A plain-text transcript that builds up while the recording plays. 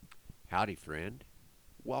Howdy, friend.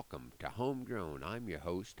 Welcome to Homegrown. I'm your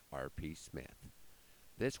host, R.P. Smith.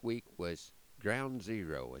 This week was ground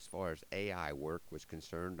zero as far as AI work was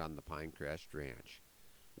concerned on the Pinecrest Ranch.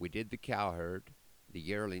 We did the cow herd. The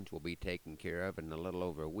yearlings will be taken care of in a little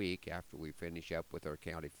over a week after we finish up with our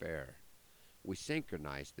county fair. We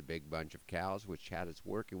synchronized the big bunch of cows, which had us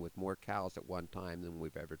working with more cows at one time than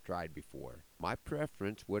we've ever tried before. My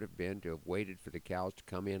preference would have been to have waited for the cows to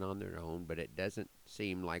come in on their own, but it doesn't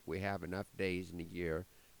seem like we have enough days in a year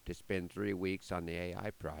to spend 3 weeks on the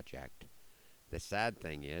AI project. The sad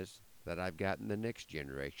thing is that I've gotten the next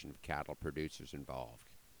generation of cattle producers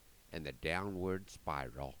involved, and the downward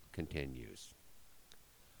spiral continues.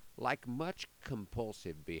 Like much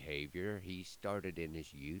compulsive behavior he started in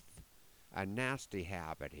his youth, a nasty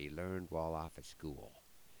habit he learned while off at school,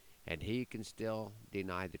 and he can still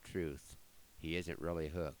deny the truth. He isn't really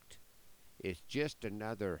hooked. It's just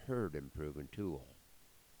another herd improvement tool.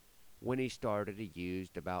 When he started, he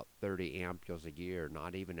used about 30 ampules a year,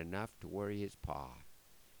 not even enough to worry his pa.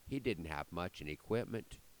 He didn't have much in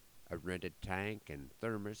equipment, a rented tank and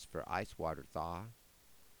thermos for ice water thaw,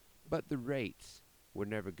 but the rates were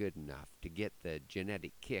never good enough to get the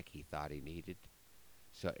genetic kick he thought he needed.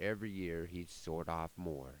 So every year he'd sort off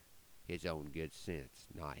more, his own good sense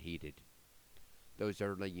not heeded. Those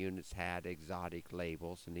early units had exotic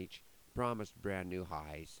labels and each promised brand new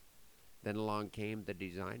highs. Then along came the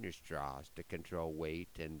designer straws to control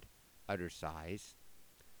weight and udder size.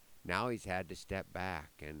 Now he's had to step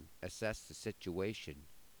back and assess the situation.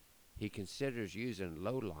 He considers using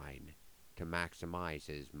low line to maximize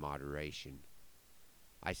his moderation.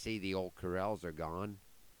 I see the old corrals are gone.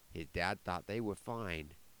 His dad thought they were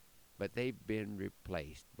fine, but they've been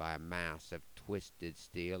replaced by a mass of twisted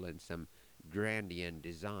steel and some Grandian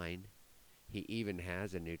design. He even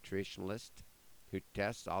has a nutritionalist who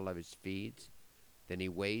tests all of his feeds. Then he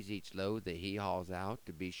weighs each load that he hauls out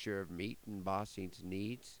to be sure of meat and bossing's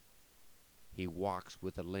needs. He walks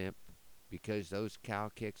with a limp because those cow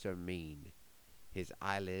kicks are mean. His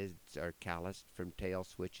eyelids are calloused from tail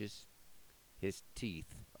switches. His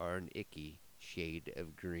teeth are an icky shade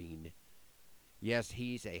of green. Yes,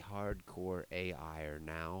 he's a hardcore AIer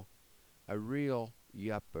now, a real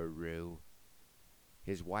yupperoo.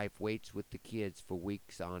 His wife waits with the kids for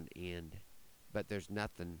weeks on end, but there's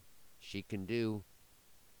nothing she can do.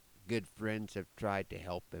 Good friends have tried to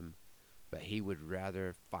help him, but he would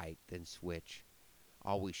rather fight than switch,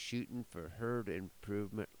 always shooting for herd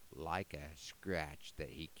improvement like a scratch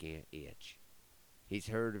that he can't itch. He's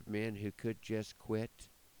heard of men who could just quit,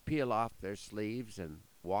 peel off their sleeves and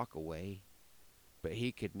walk away, but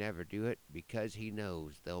he could never do it because he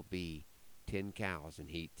knows there'll be 10 cows in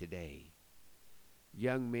heat today.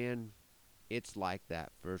 Young men, it's like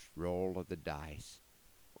that first roll of the dice,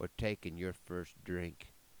 or taking your first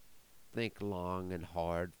drink. Think long and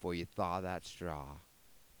hard 'fore you thaw that straw,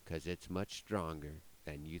 'cause it's much stronger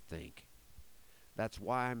than you think. That's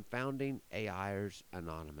why I'm founding AIers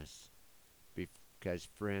Anonymous, because,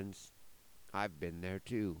 friends, I've been there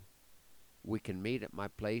too. We can meet at my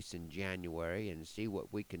place in January and see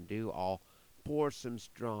what we can do. I'll pour some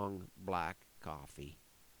strong black coffee,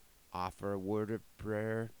 offer a word of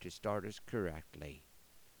prayer to start us correctly.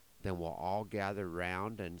 Then we'll all gather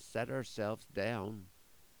round and set ourselves down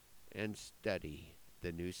and study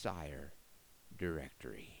the new sire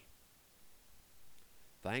directory.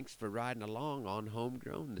 Thanks for riding along on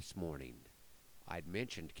Homegrown this morning. I'd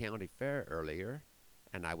mentioned County Fair earlier,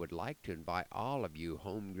 and I would like to invite all of you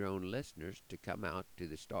homegrown listeners to come out to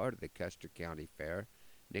the start of the Custer County Fair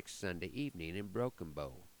next Sunday evening in Broken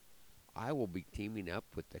Bow. I will be teaming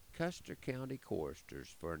up with the Custer County Choristers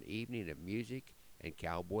for an evening of music and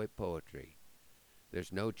cowboy poetry.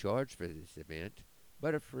 There's no charge for this event,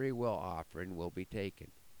 but a free will offering will be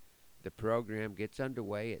taken. The program gets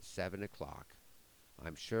underway at 7 o'clock.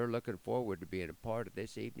 I'm sure looking forward to being a part of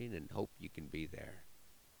this evening and hope you can be there.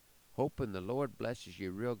 Hoping the Lord blesses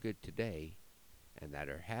you real good today and that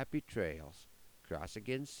our happy trails cross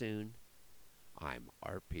again soon. I'm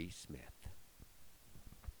R.P. Smith.